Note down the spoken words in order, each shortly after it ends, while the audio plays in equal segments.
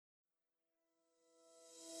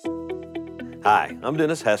Hi, I'm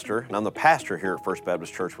Dennis Hester, and I'm the pastor here at First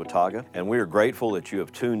Baptist Church Watauga, and we are grateful that you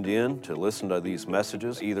have tuned in to listen to these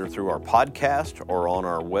messages either through our podcast or on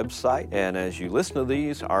our website. And as you listen to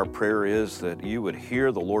these, our prayer is that you would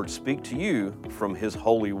hear the Lord speak to you from His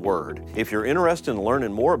holy word. If you're interested in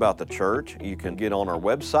learning more about the church, you can get on our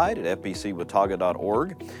website at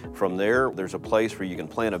fbcwatauga.org. From there, there's a place where you can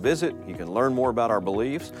plan a visit, you can learn more about our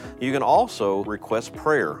beliefs. You can also request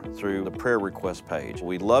prayer through the prayer request page.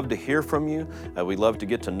 We'd love to hear from you. We'd love to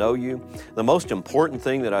get to know you. The most important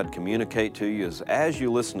thing that I'd communicate to you is as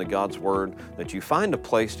you listen to God's Word, that you find a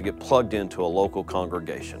place to get plugged into a local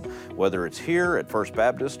congregation, whether it's here at First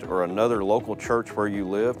Baptist or another local church where you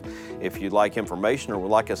live. If you'd like information or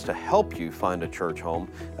would like us to help you find a church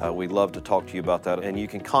home, we'd love to talk to you about that, and you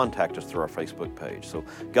can contact us through our Facebook page. So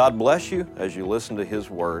God bless you as you listen to His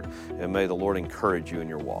Word, and may the Lord encourage you in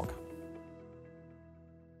your walk.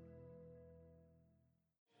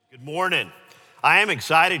 Good morning. I am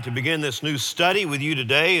excited to begin this new study with you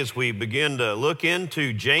today as we begin to look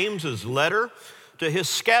into James's letter to his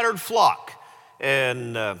scattered flock.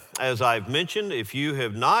 And as I've mentioned, if you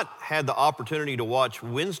have not had the opportunity to watch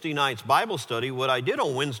Wednesday night's Bible study, what I did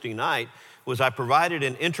on Wednesday night was I provided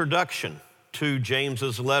an introduction to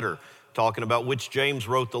James's letter, talking about which James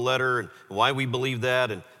wrote the letter and why we believe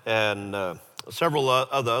that, and several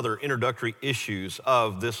of the other introductory issues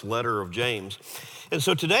of this letter of James. And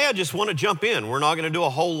so today I just want to jump in. We're not going to do a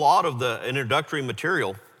whole lot of the introductory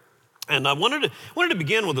material. And I wanted to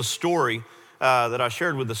begin with a story that I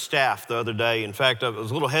shared with the staff the other day. In fact, I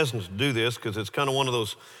was a little hesitant to do this because it's kind of one of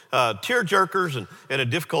those tear jerkers and a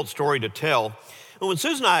difficult story to tell. And when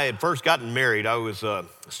Susan and I had first gotten married, I was a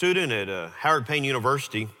student at Howard Payne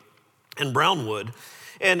University in Brownwood.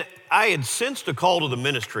 And I had sensed a call to the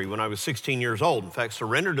ministry when I was 16 years old. In fact,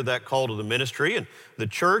 surrendered to that call to the ministry, and the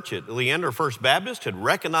church at Leander First Baptist had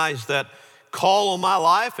recognized that call on my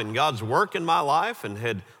life and God's work in my life and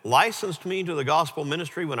had licensed me to the gospel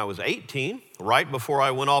ministry when I was 18, right before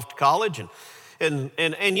I went off to college. And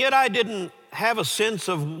yet I didn't have a sense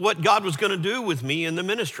of what God was going to do with me in the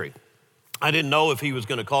ministry. I didn't know if He was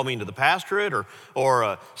going to call me into the pastorate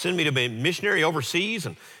or send me to be a missionary overseas.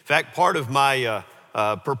 And in fact, part of my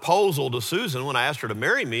proposal to Susan when I asked her to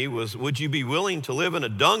marry me was, would you be willing to live in a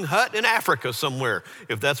dung hut in Africa somewhere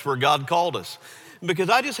if that's where God called us? Because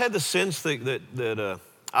I just had the sense that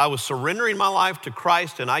I was surrendering my life to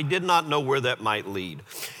Christ, and I did not know where that might lead.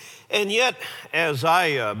 And yet, as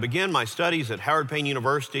I began my studies at Howard Payne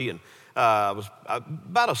University, and I was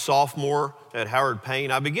about a sophomore at Howard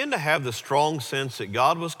Payne, I began to have the strong sense that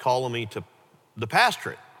God was calling me to the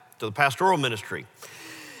pastorate, to the pastoral ministry.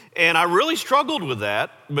 And I really struggled with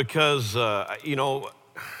that because,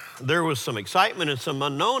 there was some excitement and some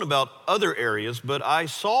unknown about other areas, but I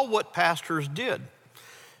saw what pastors did.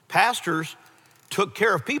 Pastors took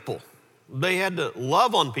care of people. They had to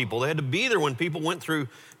love on people. They had to be there when people went through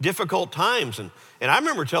difficult times. And I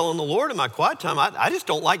remember telling the Lord in my quiet time, I just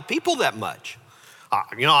don't like people that much.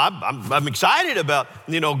 I'm excited about,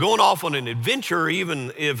 going off on an adventure,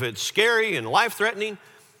 even if it's scary and life-threatening.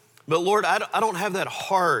 But Lord, I don't have that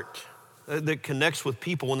heart that connects with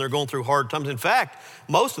people when they're going through hard times. In fact,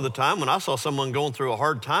 most of the time when I saw someone going through a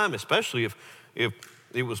hard time, especially if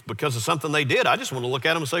it was because of something they did, I just want to look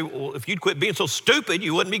at them and say, well, if you'd quit being so stupid,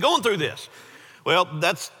 you wouldn't be going through this. Well,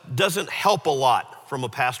 that doesn't help a lot from a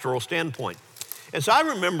pastoral standpoint. And so I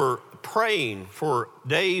remember praying for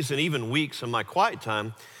days and even weeks in my quiet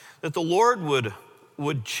time that the Lord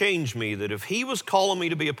would change me, that if He was calling me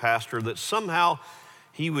to be a pastor, that somehow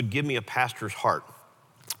He would give me a pastor's heart.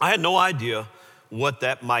 I had no idea what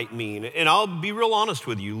that might mean. And I'll be real honest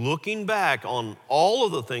with you, looking back on all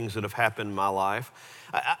of the things that have happened in my life,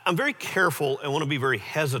 I'm very careful and want to be very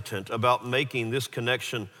hesitant about making this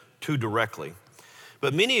connection too directly.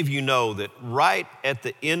 But many of you know that right at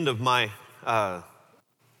the end of my,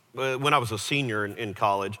 when I was a senior in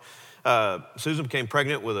college, Susan became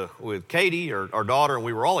pregnant with Katie, our daughter, and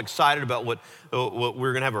we were all excited about what we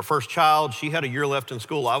were going to have our first child. She had a year left in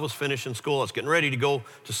school. I was finishing school. I was getting ready to go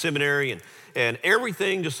to seminary, and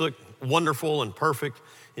everything just looked wonderful and perfect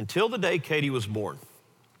until the day Katie was born.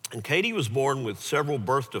 And Katie was born with several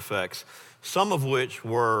birth defects, some of which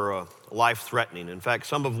were life-threatening. In fact,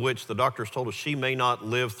 some of which the doctors told us she may not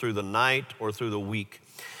live through the night or through the week.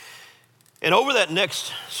 And over that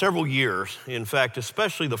next several years, in fact,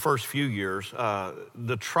 especially the first few years,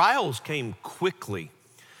 the trials came quickly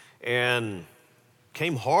and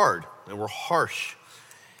came hard and were harsh.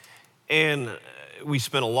 And we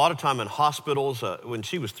spent a lot of time in hospitals. When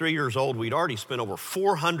she was 3 years old, we'd already spent over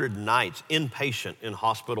 400 nights inpatient in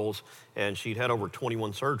hospitals, and she'd had over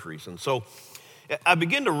 21 surgeries. And so I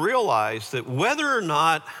begin to realize that whether or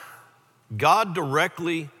not God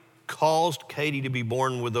directly caused Katie to be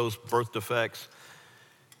born with those birth defects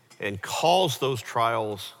and caused those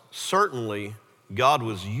trials, certainly God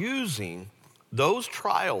was using those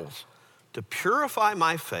trials to purify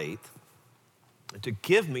my faith and to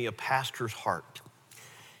give me a pastor's heart.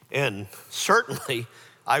 And certainly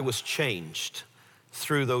I was changed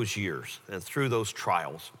through those years and through those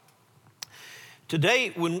trials.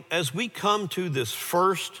 Today, as we come to this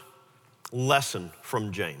first lesson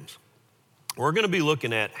from James, we're going to be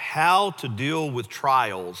looking at how to deal with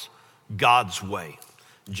trials God's way.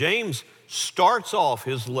 James starts off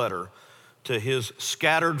his letter to his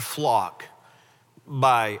scattered flock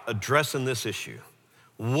by addressing this issue.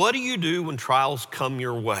 What do you do when trials come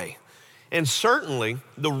your way? And certainly,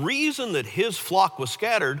 the reason that his flock was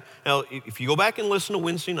scattered, now, if you go back and listen to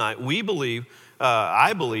Wednesday night,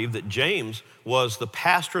 I believe that James was the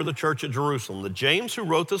pastor of the church at Jerusalem. The James who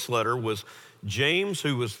wrote this letter was James,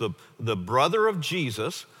 who was the brother of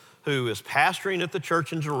Jesus, who is pastoring at the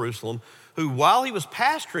church in Jerusalem, who while he was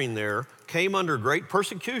pastoring there, came under great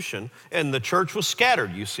persecution, and the church was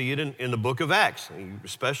scattered. You see it in the book of Acts,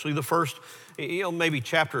 especially the first, maybe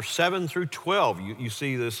chapter 7 through 12. You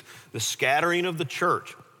see the scattering of the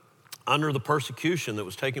church under the persecution that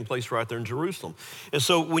was taking place right there in Jerusalem. And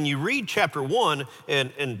so when you read chapter 1,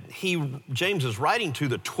 and James is writing to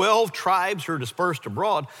the 12 tribes who are dispersed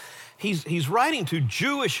abroad, he's writing to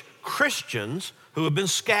Jewish Christians who have been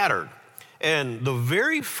scattered. And the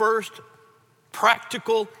very first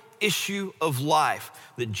practical issue of life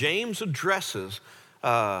that James addresses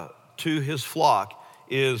to his flock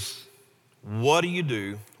is, what do you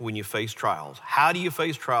do when you face trials? How do you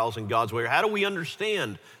face trials in God's way? Or how do we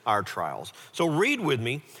understand our trials? So read with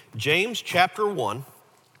me James chapter 1.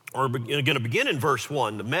 We're going to begin in verse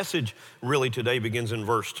 1. The message really today begins in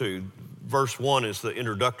verse 2. Verse 1 is the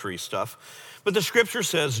introductory stuff. But the scripture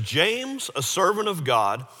says, James, a servant of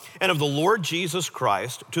God and of the Lord Jesus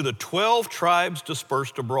Christ, to the 12 tribes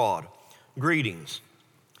dispersed abroad, greetings.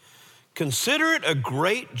 Consider it a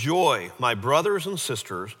great joy, my brothers and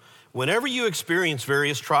sisters, whenever you experience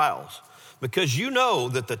various trials, because you know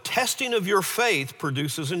that the testing of your faith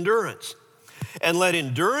produces endurance. And let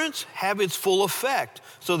endurance have its full effect,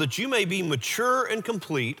 so that you may be mature and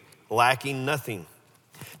complete, lacking nothing.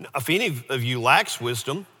 Now, if any of you lacks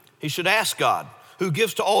wisdom, he should ask God, who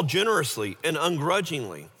gives to all generously and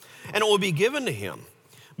ungrudgingly, and it will be given to him.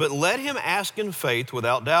 But let him ask in faith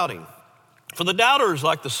without doubting. For the doubter is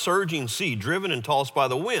like the surging sea, driven and tossed by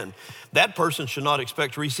the wind. That person should not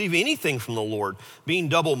expect to receive anything from the Lord, being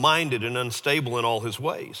double-minded and unstable in all his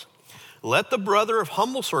ways. Let the brother of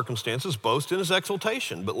humble circumstances boast in his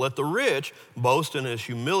exaltation, but let the rich boast in his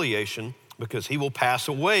humiliation, because he will pass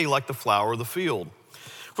away like the flower of the field.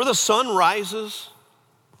 For the sun rises,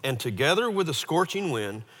 and together with the scorching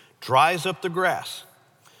wind, dries up the grass.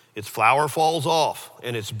 Its flower falls off,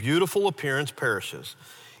 and its beautiful appearance perishes.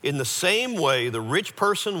 In the same way, the rich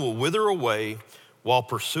person will wither away while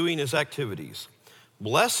pursuing his activities.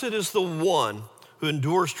 Blessed is the one who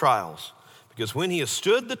endures trials, because when he has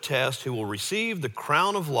stood the test, he will receive the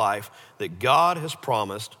crown of life that God has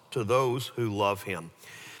promised to those who love him.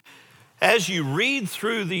 As you read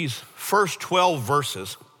through these first 12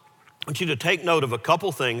 verses, I want you to take note of a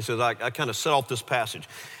couple things as I kind of set off this passage.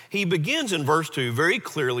 He begins in verse 2 very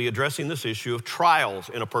clearly addressing this issue of trials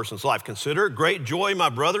in a person's life. Consider it great joy, my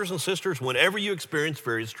brothers and sisters, whenever you experience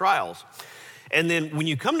various trials. And then when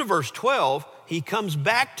you come to verse 12, he comes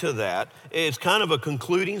back to that. It's kind of a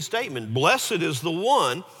concluding statement. Blessed is the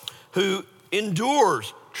one who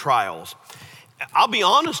endures trials. I'll be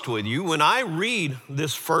honest with you, when I read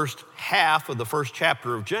this first half of the first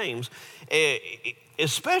chapter of James,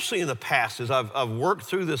 especially in the past, as I've worked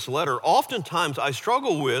through this letter, oftentimes I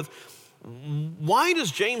struggle with, why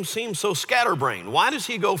does James seem so scatterbrained? Why does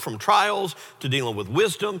he go from trials to dealing with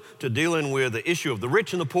wisdom, to dealing with the issue of the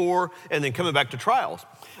rich and the poor, and then coming back to trials?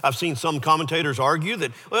 I've seen some commentators argue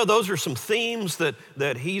that, well, those are some themes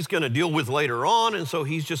that he's going to deal with later on, and so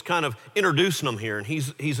he's just kind of introducing them here, and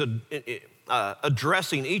he's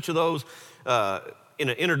addressing each of those in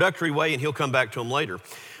an introductory way, and he'll come back to them later.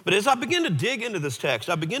 But as I begin to dig into this text,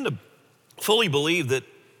 I begin to fully believe that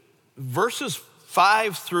verses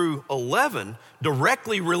 5 through 11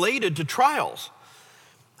 directly related to trials.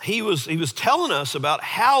 He was telling us about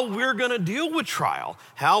how we're going to deal with trial,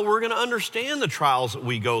 how we're going to understand the trials that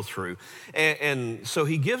we go through. And so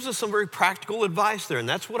he gives us some very practical advice there, and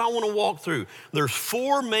that's what I want to walk through. There's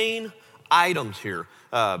 4 main items here,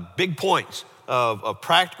 big points of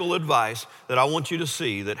practical advice that I want you to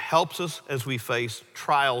see that helps us as we face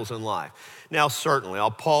trials in life. Now, certainly, I'll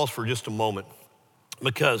pause for just a moment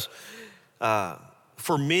because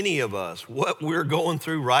for many of us, what we're going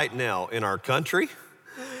through right now in our country,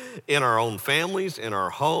 in our own families, in our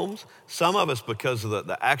homes, some of us because of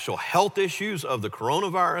the actual health issues of the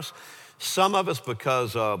coronavirus, some of us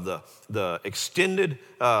because of the extended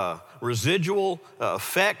residual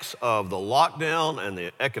effects of the lockdown and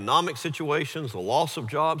the economic situations, the loss of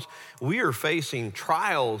jobs. We are facing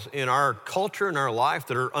trials in our culture and our life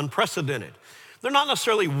that are unprecedented. They're not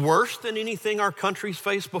necessarily worse than anything our country's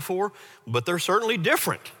faced before, but they're certainly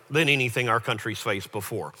different than anything our country's faced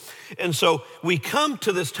before. And so we come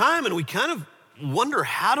to this time and we kind of wonder,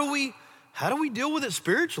 how do we deal with it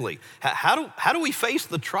spiritually? How do we face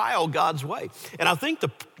the trial God's way? And I think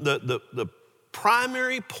the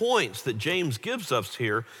primary points that James gives us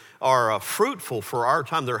here are fruitful for our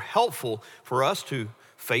time. They're helpful for us to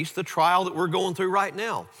face the trial that we're going through right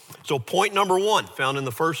now. So point number one, found in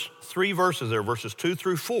the first 3 verses there, verses 2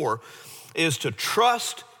 through 4, is to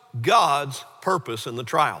trust God's purpose in the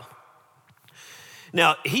trial.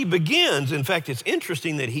 Now, he begins, in fact, it's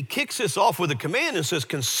interesting that he kicks this off with a command and says,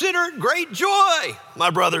 consider it great joy,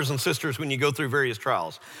 my brothers and sisters, when you go through various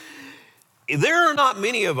trials. There are not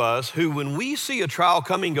many of us who, when we see a trial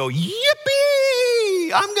coming, go,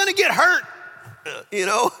 yippee, I'm gonna get hurt.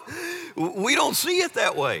 We don't see it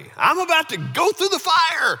that way. I'm about to go through the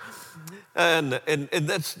fire. And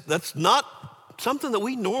that's not something that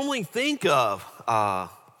we normally think of a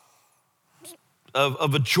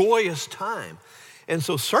joyous time. And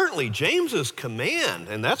so certainly James's command,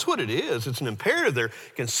 and that's what it is, it's an imperative there,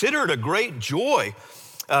 consider it a great joy,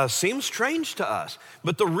 seems strange to us.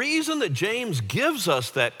 But the reason that James gives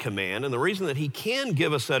us that command and the reason that he can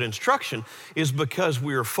give us that instruction is because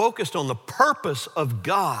we are focused on the purpose of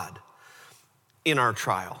God in our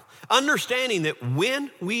trial. Understanding that when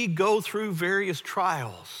we go through various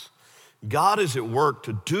trials, God is at work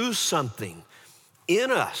to do something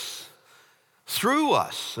in us, through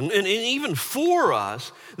us, and even for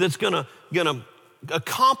us that's gonna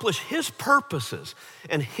accomplish his purposes.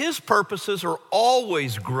 And his purposes are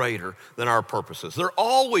always greater than our purposes. They're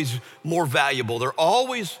always more valuable. They're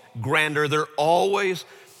always grander. They're always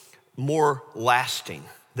more lasting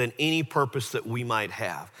than any purpose that we might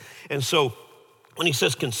have. And so when he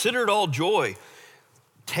says, consider it all joy,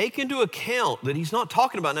 take into account that he's not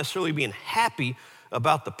talking about necessarily being happy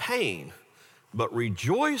about the pain, but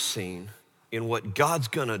rejoicing in what God's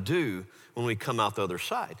gonna do when we come out the other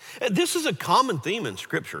side. And this is a common theme in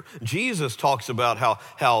Scripture. Jesus talks about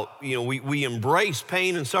how we embrace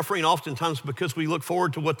pain and suffering oftentimes because we look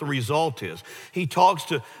forward to what the result is. He talks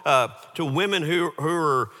to women who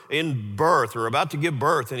are in birth or about to give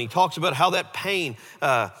birth, and he talks about how that pain,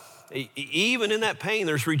 even in that pain,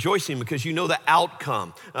 there's rejoicing because you know the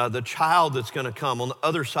outcome, the child that's gonna come on the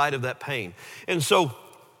other side of that pain. And so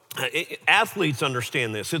athletes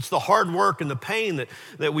understand this. It's the hard work and the pain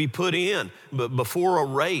that we put in before a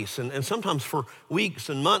race, and sometimes for weeks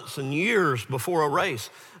and months and years before a race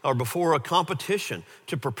or before a competition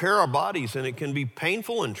to prepare our bodies. And it can be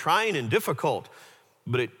painful and trying and difficult,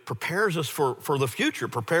 but it prepares us for the future,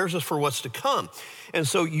 prepares us for what's to come. And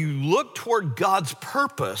so you look toward God's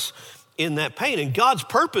purpose in that pain. And God's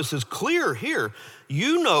purpose is clear here.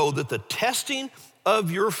 You know that the testing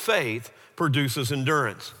of your faith produces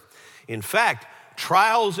endurance. In fact,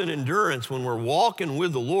 trials and endurance when we're walking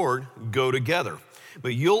with the Lord go together.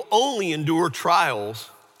 But you'll only endure trials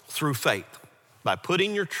through faith, by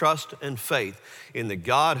putting your trust and faith in the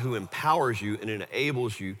God who empowers you and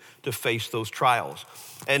enables you to face those trials.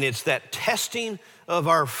 And it's that testing of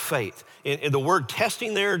our faith. And the word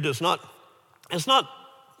testing there it's not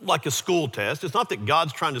like a school test. It's not that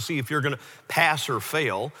God's trying to see if you're gonna pass or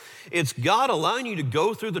fail. It's God allowing you to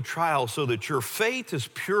go through the trial so that your faith is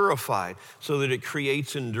purified, so that it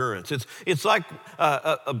creates endurance. It's like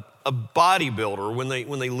a bodybuilder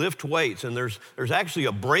when they lift weights, and there's actually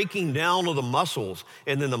a breaking down of the muscles,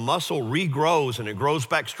 and then the muscle regrows and it grows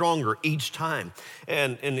back stronger each time.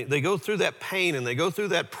 And they go through that pain and they go through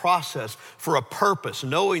that process for a purpose,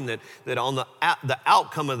 knowing that on the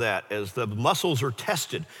outcome of that, as the muscles are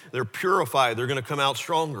tested, they're purified, they're gonna come out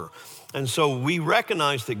stronger. And so we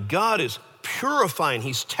recognize that God is purifying,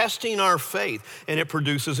 he's testing our faith, and it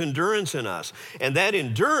produces endurance in us. And that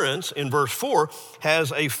endurance in verse 4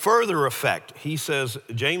 has a further effect.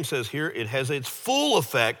 James says here, it has its full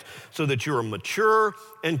effect so that you are mature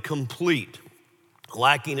and complete,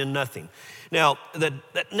 lacking in nothing. Now,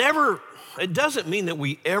 it doesn't mean that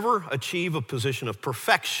we ever achieve a position of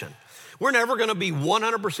perfection. We're never gonna be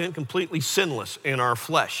 100% completely sinless in our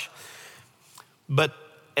flesh. But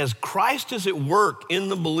as Christ is at work in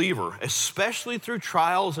the believer, especially through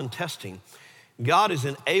trials and testing, God is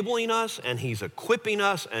enabling us, and he's equipping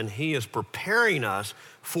us, and he is preparing us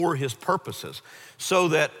for his purposes. So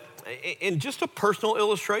that, in just a personal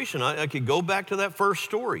illustration, I could go back to that first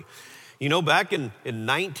story. You know, back in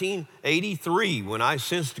 1983, when I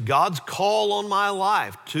sensed God's call on my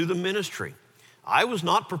life to the ministry, I was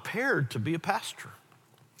not prepared to be a pastor.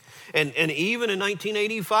 And even in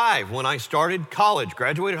 1985, when I started college,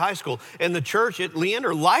 graduated high school, and the church at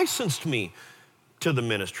Leander licensed me to the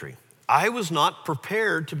ministry, I was not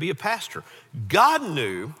prepared to be a pastor. God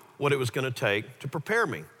knew what it was going to take to prepare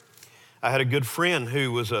me. I had a good friend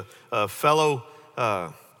who was a fellow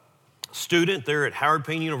student there at Howard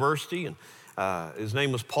Payne University, and his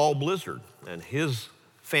name was Paul Blizzard, and his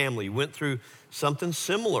family went through something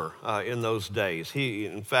similar in those days.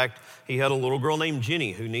 In fact, he had a little girl named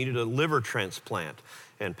Jenny who needed a liver transplant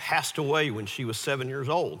and passed away when she was 7 years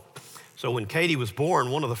old. So when Katie was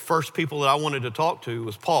born, one of the first people that I wanted to talk to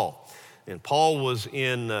was Paul. And Paul was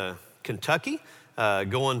in Kentucky,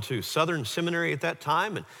 going to Southern Seminary at that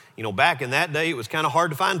time. And, you know, back in that day, it was kind of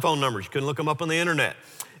hard to find phone numbers. You couldn't look them up on the internet.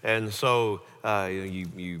 And so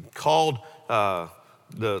you called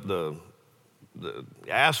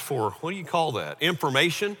asked for, what do you call that?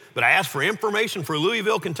 Information. But I asked for information for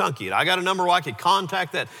Louisville, Kentucky. And I got a number where I could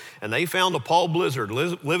contact that. And they found a Paul Blizzard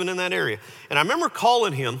living in that area. And I remember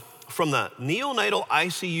calling him from the neonatal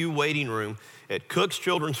ICU waiting room at Cook's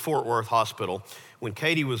Children's Fort Worth Hospital when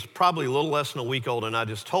Katie was probably a little less than a week old. And I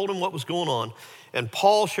just told him what was going on. And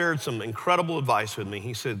Paul shared some incredible advice with me.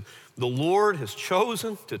 He said, the Lord has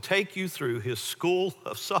chosen to take you through his school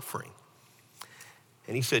of suffering.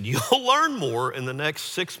 And he said, you'll learn more in the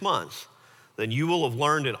next 6 months than you will have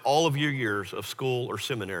learned in all of your years of school or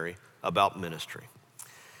seminary about ministry.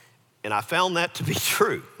 And I found that to be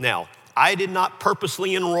true. Now, I did not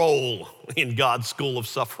purposely enroll in God's school of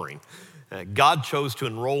suffering. God chose to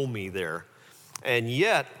enroll me there. And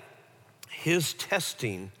yet, his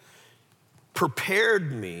testing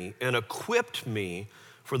prepared me and equipped me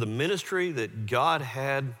for the ministry that God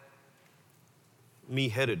had me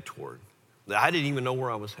headed toward. I didn't even know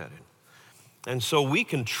where I was headed. And so we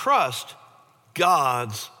can trust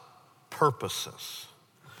God's purposes.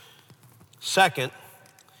 Second,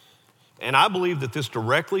 and I believe that this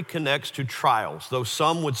directly connects to trials, though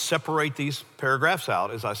some would separate these paragraphs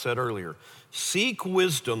out, as I said earlier. Seek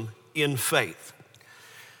wisdom in faith.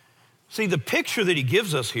 See, the picture that he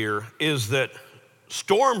gives us here is that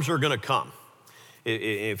storms are going to come.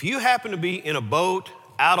 If you happen to be in a boat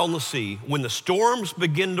out on the sea, when the storms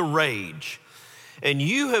begin to rage, and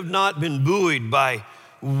you have not been buoyed by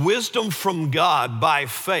wisdom from God, by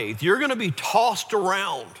faith, you're going to be tossed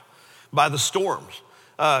around by the storms.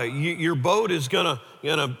 Your boat is gonna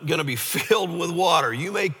be filled with water.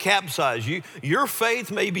 You may capsize. Your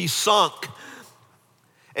faith may be sunk.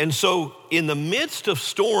 And so in the midst of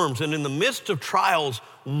storms and in the midst of trials,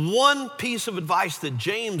 one piece of advice that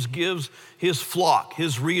James gives his flock,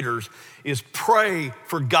 his readers, is pray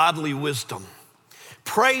for godly wisdom.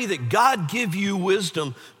 Pray that God give you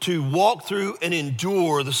wisdom to walk through and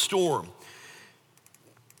endure the storm.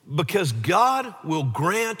 Because God will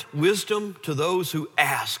grant wisdom to those who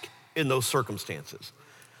ask in those circumstances.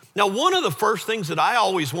 Now, one of the first things that I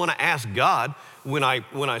always want to ask God when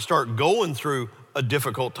I start going through a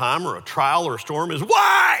difficult time or a trial or a storm is,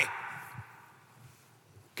 why?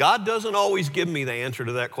 God doesn't always give me the answer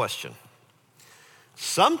to that question.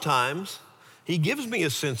 Sometimes he gives me a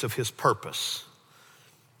sense of his purpose,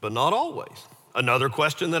 but not always. Another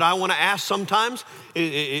question that I want to ask sometimes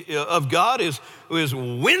of God is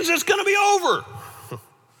when's this going to be over?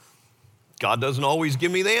 God doesn't always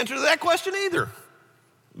give me the answer to that question either.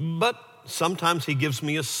 But sometimes he gives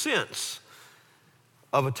me a sense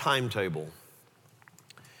of a timetable.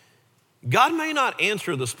 God may not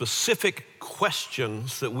answer the specific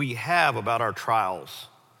questions that we have about our trials,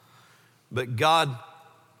 but God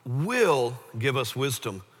will give us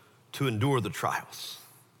wisdom to endure the trials.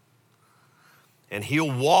 And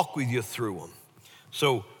he'll walk with you through them.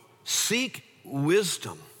 So seek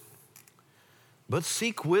wisdom, but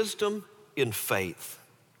seek wisdom in faith.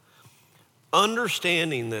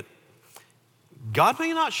 Understanding that God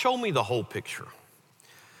may not show me the whole picture.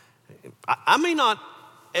 I may not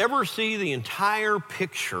ever see the entire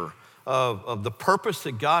picture of the purpose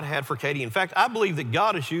that God had for Katie. In fact, I believe that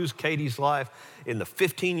God has used Katie's life in the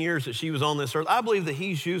 15 years that she was on this earth. I believe that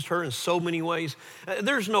he's used her in so many ways.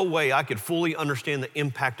 There's no way I could fully understand the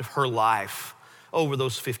impact of her life over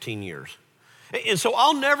those 15 years. And so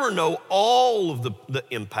I'll never know all of the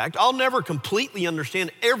impact. I'll never completely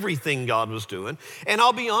understand everything God was doing. And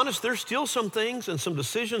I'll be honest, there's still some things and some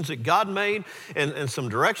decisions that God made and some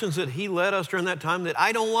directions that he led us during that time that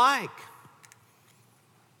I don't like.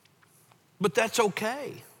 But that's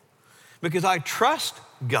okay, because I trust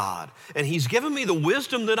God, and He's given me the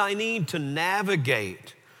wisdom that I need to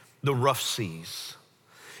navigate the rough seas.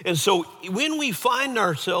 And so when we find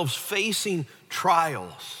ourselves facing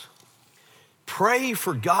trials, pray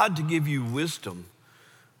for God to give you wisdom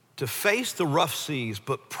to face the rough seas,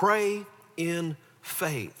 but pray in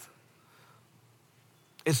faith.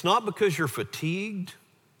 It's not because you're fatigued.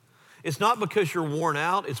 It's not because you're worn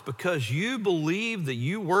out. It's because you believe that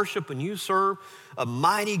you worship and you serve a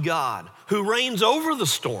mighty God who reigns over the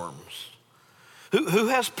storms, who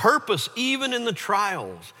has purpose even in the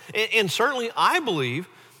trials. And certainly I believe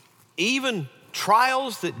even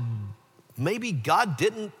trials that maybe God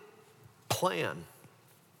didn't plan,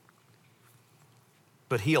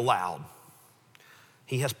 but He allowed.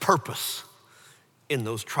 He has purpose in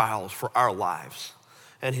those trials for our lives.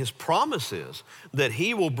 And His promise is that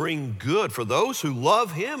He will bring good for those who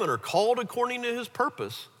love Him and are called according to His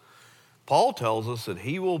purpose. Paul tells us that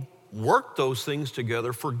He will work those things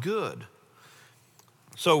together for good.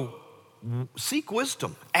 So seek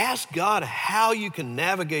wisdom. Ask God how you can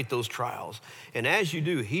navigate those trials. And as you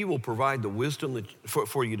do, He will provide the wisdom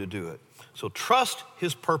for you to do it. So trust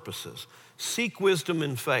His purposes. Seek wisdom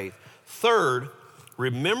in faith. Third,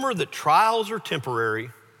 remember that trials are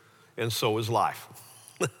temporary, and so is life.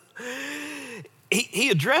 He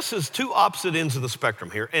addresses two opposite ends of the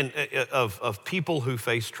spectrum here and of people who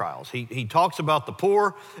face trials. He talks about the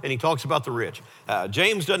poor and he talks about the rich.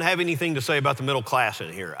 James doesn't have anything to say about the middle class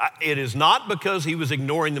in here. It is not because he was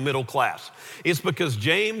ignoring the middle class. It's because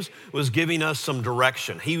James was giving us some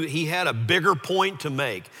direction. He had a bigger point to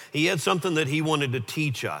make. He had something that he wanted to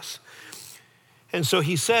teach us. And so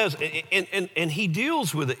he says, and he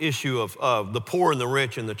deals with the issue of the poor and the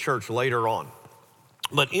rich in the church later on.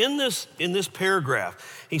 But in this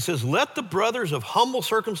paragraph, he says, let the brothers of humble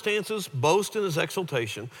circumstances boast in his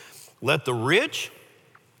exaltation. Let the rich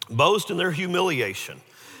boast in their humiliation.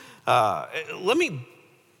 Let me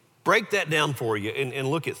break that down for you and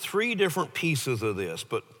look at three different pieces of this.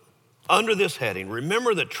 But under this heading,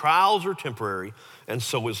 remember that trials are temporary, and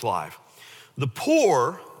so is life. The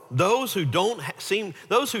poor, those who don't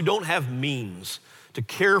have means to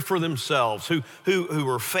care for themselves, who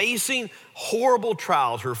are facing horrible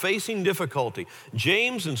trials, who are facing difficulty.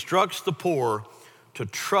 James instructs the poor to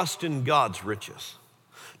trust in God's riches,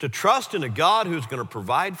 to trust in a God who's going to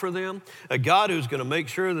provide for them, a God who's going to make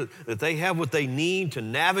sure that they have what they need to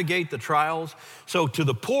navigate the trials. So to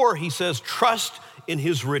the poor, he says, trust in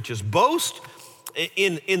His riches. Boast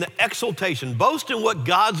in the exaltation. Boast in what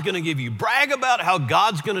God's going to give you. Brag about how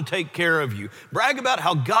God's going to take care of you. Brag about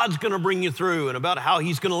how God's going to bring you through and about how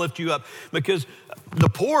He's going to lift you up. Because the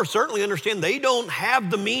poor certainly understand they don't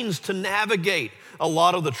have the means to navigate a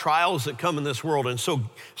lot of the trials that come in this world. And so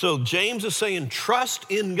James is saying,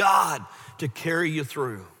 trust in God to carry you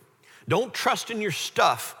through. Don't trust in your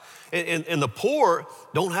stuff. And the poor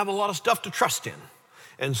don't have a lot of stuff to trust in.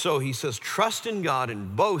 And so he says, trust in God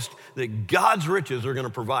and boast that God's riches are going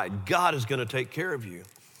to provide. God is going to take care of you.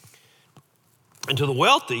 And to the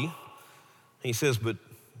wealthy, he says, but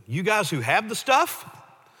you guys who have the stuff,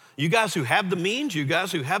 you guys who have the means, you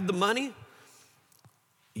guys who have the money,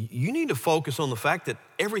 you need to focus on the fact that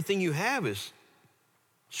everything you have is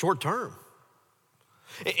short term.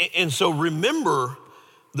 And so remember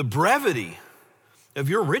the brevity of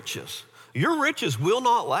your riches. Your riches will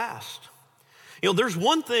not last. You know, there's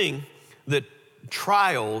one thing that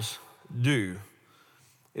trials do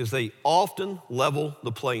is they often level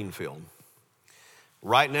the playing field.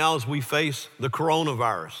 Right now, as we face the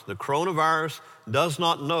coronavirus does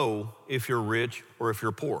not know if you're rich or if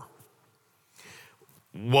you're poor.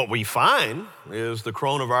 What we find is the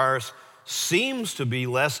coronavirus seems to be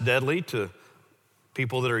less deadly to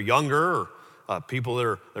people that are younger or people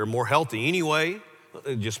that are more healthy anyway.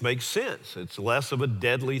 It just makes sense. It's less of a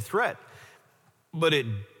deadly threat. But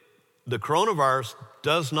the coronavirus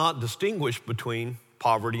does not distinguish between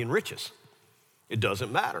poverty and riches. It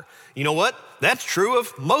doesn't matter. You know what? That's true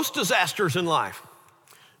of most disasters in life.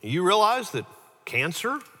 You realize that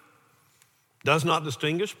cancer does not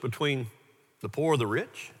distinguish between the poor or the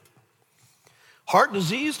rich. Heart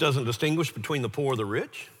disease doesn't distinguish between the poor or the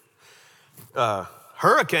rich.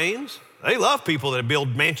 Hurricanes, they love people that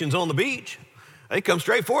build mansions on the beach. They come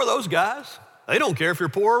straight for those guys. They don't care if you're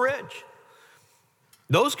poor or rich.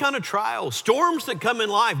 Those kind of trials, storms that come in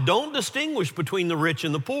life don't distinguish between the rich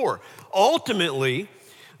and the poor. Ultimately,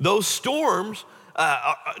 those storms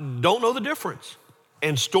don't know the difference.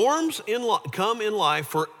 And storms come in life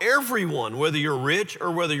for everyone, whether you're rich or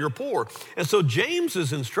whether you're poor. And so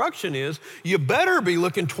James's instruction is, you better be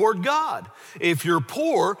looking toward God. If you're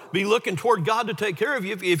poor, be looking toward God to take care of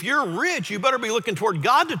you. If you're rich, you better be looking toward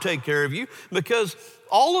God to take care of you, because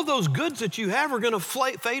all of those goods that you have are going to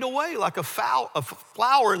fade away like a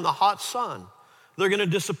flower in the hot sun. They're going to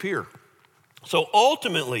disappear. So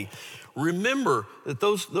ultimately, remember that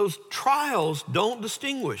those trials don't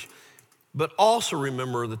distinguish. But also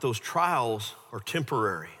remember that those trials are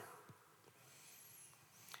temporary.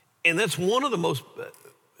 And that's one of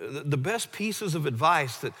the best pieces of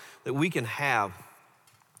advice that we can have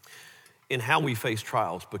in how we face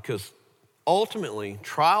trials, because ultimately,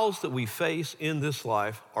 trials that we face in this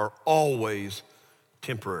life are always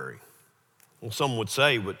temporary. Well, some would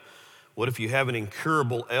say, but what if you have an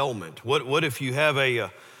incurable ailment? What if you have a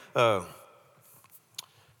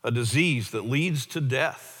disease that leads to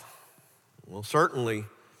death? Well, certainly,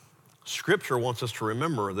 Scripture wants us to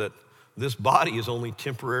remember that this body is only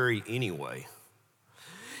temporary anyway.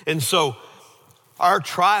 And so our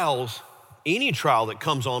trials, any trial that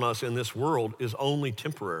comes on us in this world is only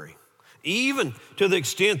temporary. Even to the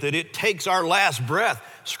extent that it takes our last breath.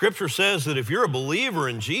 Scripture says that if you're a believer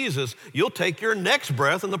in Jesus, you'll take your next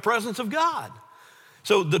breath in the presence of God.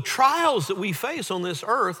 So the trials that we face on this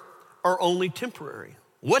earth are only temporary.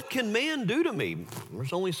 What can man do to me?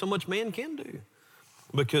 There's only so much man can do,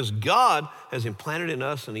 because God has implanted in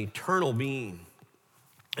us an eternal being.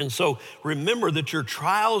 And so remember that your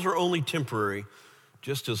trials are only temporary,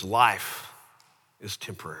 just as life is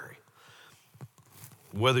temporary.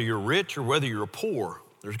 Whether you're rich or whether you're poor,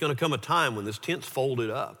 there's going to come a time when this tent's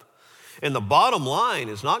folded up. And the bottom line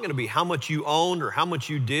is not going to be how much you owned or how much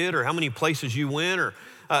you did or how many places you went or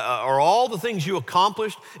all the things you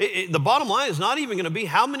accomplished. The bottom line is not even going to be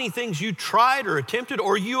how many things you tried or attempted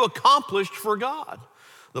or you accomplished for God.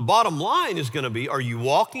 The bottom line is going to be, are you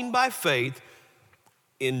walking by faith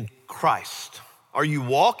in Christ? Are you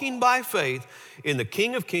walking by faith in the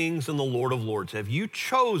King of Kings and the Lord of Lords? Have you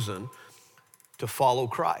chosen to follow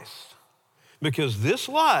Christ? Because this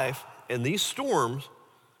life and these storms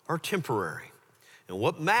are temporary. And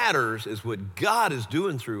what matters is what God is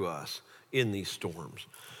doing through us in these storms.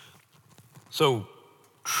 So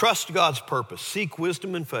trust God's purpose, seek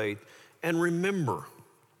wisdom and faith, and remember,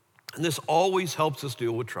 and this always helps us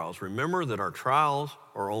deal with trials, remember that our trials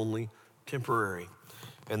are only temporary.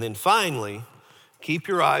 And then finally, keep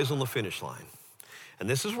your eyes on the finish line. And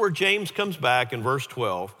this is where James comes back in verse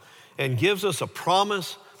 12 and gives us a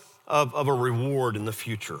promise of a reward in the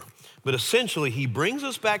future. But essentially, he brings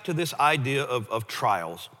us back to this idea of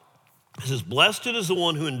trials. He says, blessed is the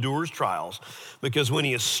one who endures trials, because when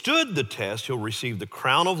he has stood the test, he'll receive the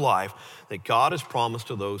crown of life that God has promised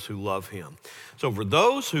to those who love him. So for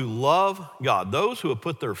those who love God, those who have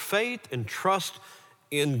put their faith and trust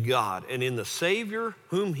in God and in the Savior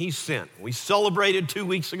whom he sent. We celebrated 2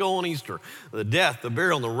 weeks ago on Easter, the death, the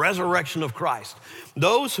burial, and the resurrection of Christ.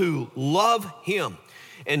 Those who love him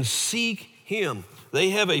and seek him, they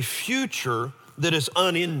have a future that is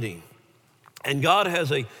unending. And God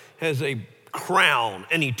has a crown,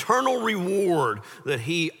 an eternal reward that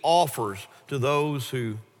he offers to those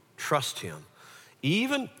who trust him.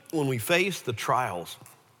 Even when we face the trials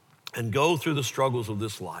and go through the struggles of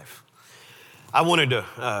this life. I wanted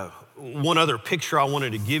to, one other picture I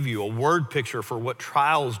wanted to give you, a word picture for what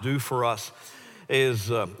trials do for us,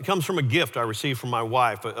 is it comes from a gift I received from my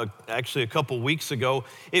wife actually a couple weeks ago.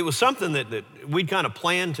 It was something that we'd kind of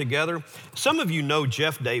planned together. Some of you know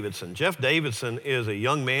Jeff Davidson. Jeff Davidson is a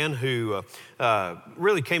young man who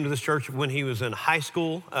really came to this church when he was in high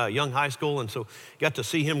school, young high school, and so got to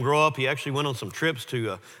see him grow up. He actually went on some trips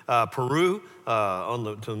to Peru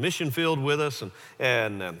to the mission field with us.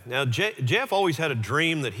 And now Jeff always had a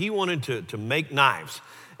dream that he wanted to make knives.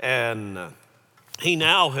 And he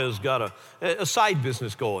now has got a side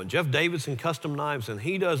business going, Jeff Davidson Custom Knives, and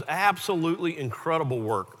he does absolutely incredible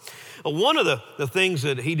work. One of the things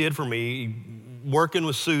that he did for me, working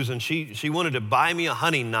with Susan, she wanted to buy me a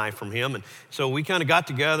hunting knife from him, and so we kind of got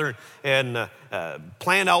together and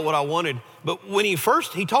planned out what I wanted. But when he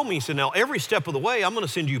told me, he said, now every step of the way, I'm going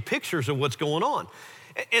to send you pictures of what's going on.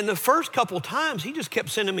 And the first couple times, he just kept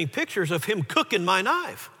sending me pictures of him cooking my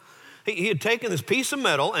knife. He had taken this piece of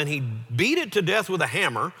metal and he beat it to death with a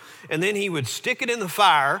hammer, and then he would stick it in the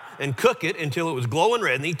fire and cook it until it was glowing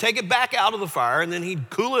red, and he'd take it back out of the fire, and then he'd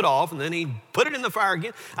cool it off, and then he'd put it in the fire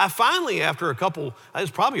again. I finally, after it was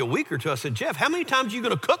probably a week or two, I said, Jeff, how many times are you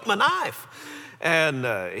going to cook my knife?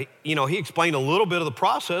 And, he explained a little bit of the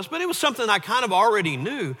process, but it was something I kind of already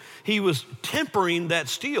knew. He was tempering that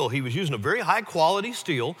steel. He was using a very high quality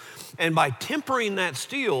steel. And by tempering that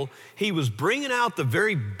steel, he was bringing out the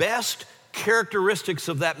very best characteristics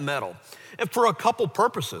of that metal. And for a couple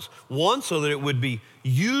purposes. One, so that it would be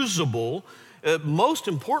usable. Most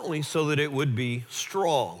importantly, so that it would be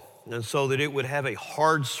strong. And so that it would have a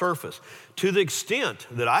hard surface. To the extent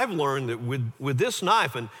that I've learned that with this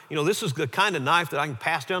knife, and this is the kind of knife that I can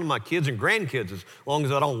pass down to my kids and grandkids as long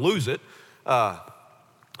as I don't lose it. The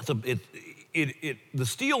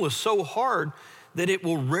steel is so hard that it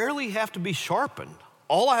will rarely have to be sharpened.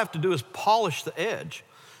 All I have to do is polish the edge,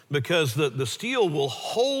 because the steel will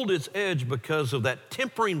hold its edge because of that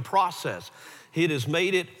tempering process. It has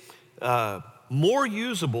made it more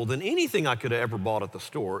usable than anything I could have ever bought at the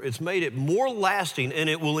store. It's made it more lasting, and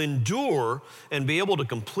it will endure and be able to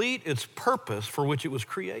complete its purpose for which it was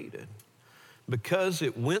created, because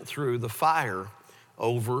it went through the fire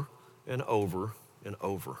over and over and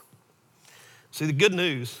over. See, the good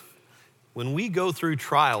news, when we go through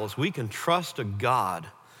trials, we can trust a God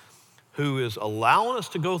who is allowing us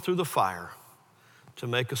to go through the fire to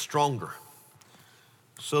make us stronger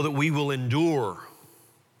so that we will endure.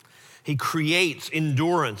 He creates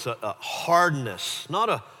endurance, a hardness, not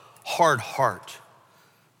a hard heart,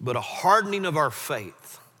 but a hardening of our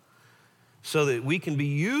faith so that we can be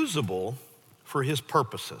usable for his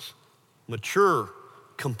purposes, mature,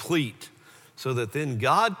 complete, so that then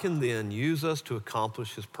God can then use us to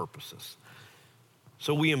accomplish his purposes.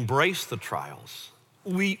 So we embrace the trials.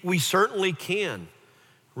 We certainly can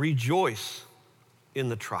rejoice in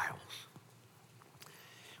the trials.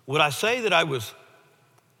 Would I say that I was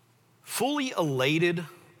fully elated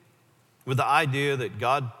with the idea that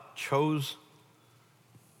God chose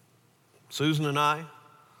Susan and I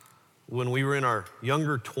when we were in our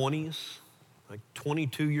younger 20s, like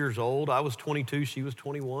 22 years old? I was 22, she was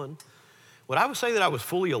 21. Would I say that I was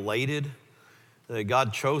fully elated that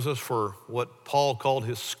God chose us for what Paul called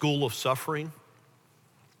his school of suffering?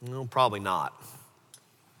 No, probably not.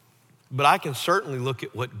 But I can certainly look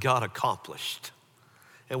at what God accomplished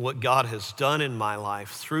and what God has done in my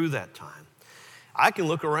life through that time. I can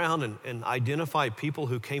look around and identify people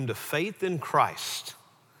who came to faith in Christ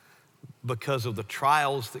because of the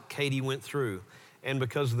trials that Katie went through and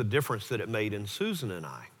because of the difference that it made in Susan and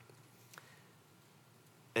I.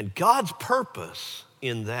 And God's purpose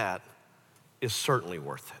in that is certainly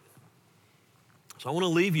worth it. So I want to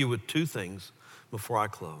leave you with two things before I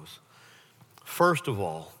close. First of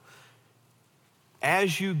all,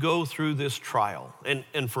 as you go through this trial,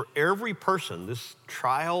 and for every person, this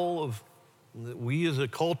trial of that we as a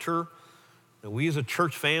culture, that we as a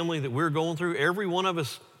church family that we're going through, every one of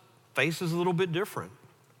us faces a little bit different.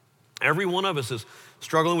 Every one of us is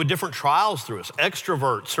struggling with different trials through us.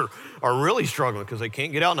 Extroverts are really struggling because they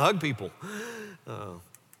can't get out and hug people.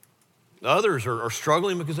 Others are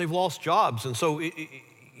struggling because they've lost jobs. And so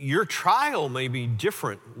your trial may be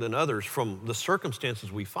different than others from the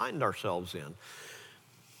circumstances we find ourselves in.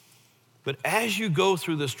 But as you go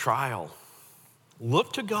through this trial,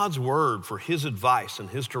 look to God's word for his advice and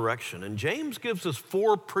his direction. And James gives us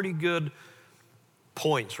 4 pretty good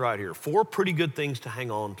points right here, 4 pretty good things to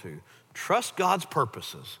hang on to. Trust God's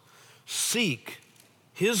purposes. Seek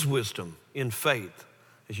his wisdom in faith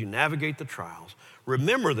as you navigate the trials.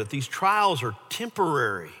 Remember that these trials are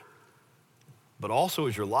temporary, but also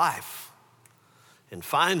is your life. And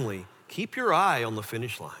finally, keep your eye on the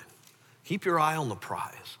finish line. Keep your eye on the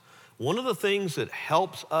prize. One of the things that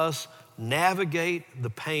helps us navigate the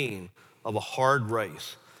pain of a hard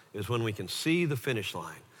race is when we can see the finish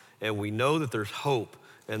line and we know that there's hope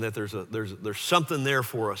and that there's something there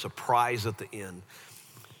for us, a prize at the end.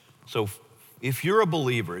 So if you're a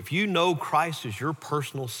believer, if you know Christ is your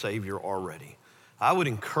personal Savior already, I would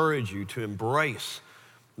encourage you to embrace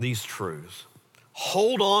these truths.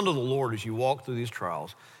 Hold on to the Lord as you walk through these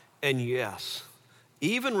trials. And yes,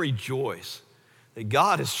 even rejoice that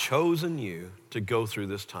God has chosen you to go through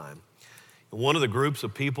this time. One of the groups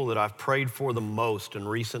of people that I've prayed for the most in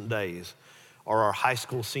recent days are our high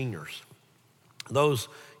school seniors. Those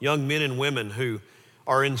young men and women who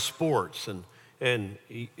are in sports, and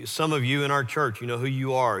some of you in our church, you know who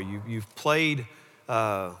you are. You've played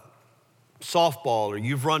softball, or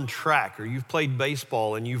you've run track, or you've played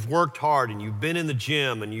baseball, and you've worked hard, and you've been in the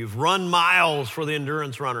gym, and you've run miles for the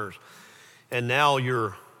endurance runners. And now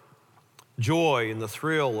your joy and the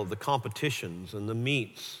thrill of the competitions and the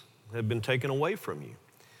meets have been taken away from you,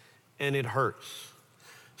 and it hurts.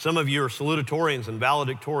 Some of you are salutatorians and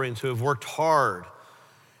valedictorians who have worked hard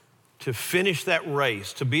to finish that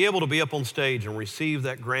race, to be able to be up on stage and receive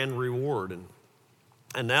that grand reward. And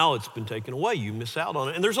And now it's been taken away. You miss out on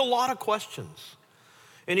it. And there's a lot of questions.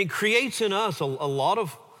 And it creates in us a lot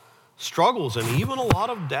of struggles and even a lot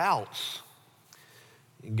of doubts.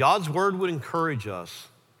 God's word would encourage us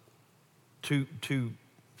to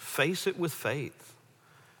face it with faith.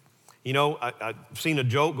 You know, I've seen a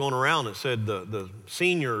joke going around that said the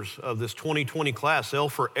seniors of this 2020 class, they'll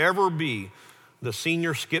forever be the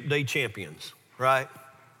senior skip day champions, right?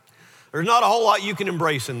 There's not a whole lot you can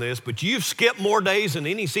embrace in this, but you've skipped more days than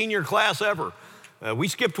any senior class ever. We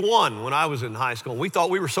skipped one when I was in high school, and we thought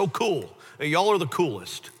we were so cool. Y'all are the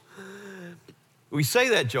coolest. We say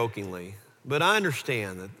that jokingly, but I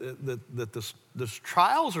understand that the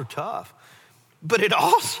trials are tough. But it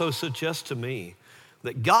also suggests to me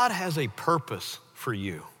that God has a purpose for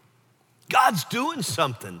you. God's doing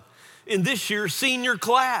something in this year's senior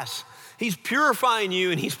class. He's purifying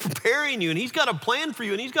you and he's preparing you and he's got a plan for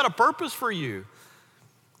you and he's got a purpose for you.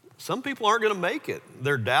 Some people aren't going to make it.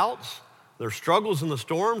 Their doubts, their struggles in the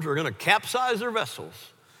storms are going to capsize their vessels.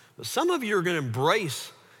 But some of you are going to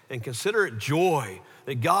embrace and consider it joy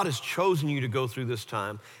that God has chosen you to go through this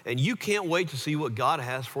time, and you can't wait to see what God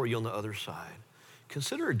has for you on the other side.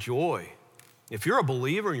 Consider it joy. If you're a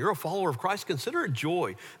believer and you're a follower of Christ, consider it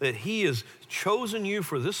joy that he has chosen you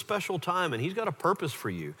for this special time and he's got a purpose for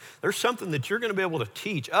you. There's something that you're going to be able to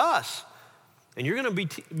teach us, and you're going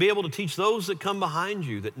to be able to teach those that come behind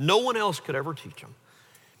you that no one else could ever teach them.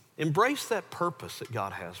 Embrace that purpose that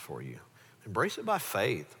God has for you. Embrace it by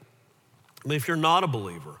faith. I mean, if you're not a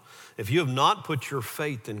believer, if you have not put your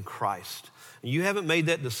faith in Christ, and you haven't made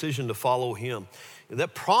that decision to follow him,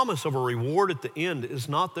 that promise of a reward at the end is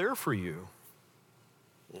not there for you.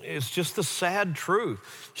 It's just the sad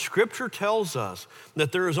truth. Scripture tells us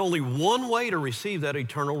that there is only one way to receive that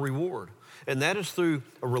eternal reward, and that is through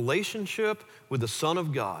a relationship with the Son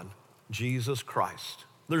of God, Jesus Christ.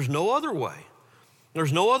 There's no other way.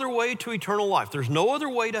 There's no other way to eternal life. There's no other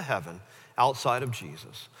way to heaven outside of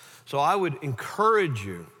Jesus. So I would encourage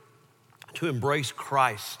you to embrace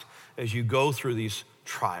Christ as you go through these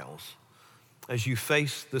trials, as you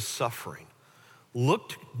face this suffering.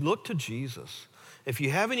 Look to Jesus. If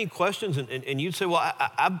you have any questions and you'd say, well,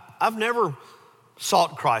 I've never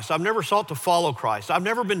sought Christ. I've never sought to follow Christ. I've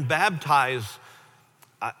never been baptized.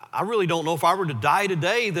 I really don't know if I were to die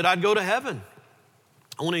today that I'd go to heaven.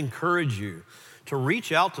 I want to encourage you to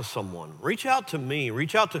reach out to someone. Reach out to me.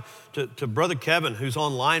 Reach out to Brother Kevin, who's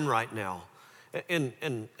online right now,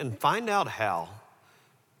 and find out how.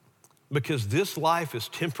 Because this life is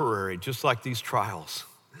temporary, just like these trials.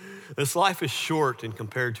 This life is short in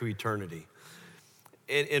compared to eternity.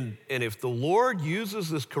 And if the Lord uses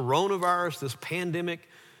this coronavirus, this pandemic,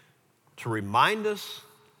 to remind us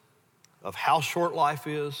of how short life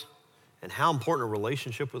is and how important a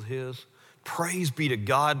relationship with his, praise be to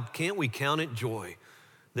God. Can't we count it joy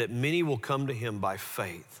that many will come to him by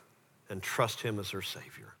faith and trust him as their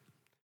Savior?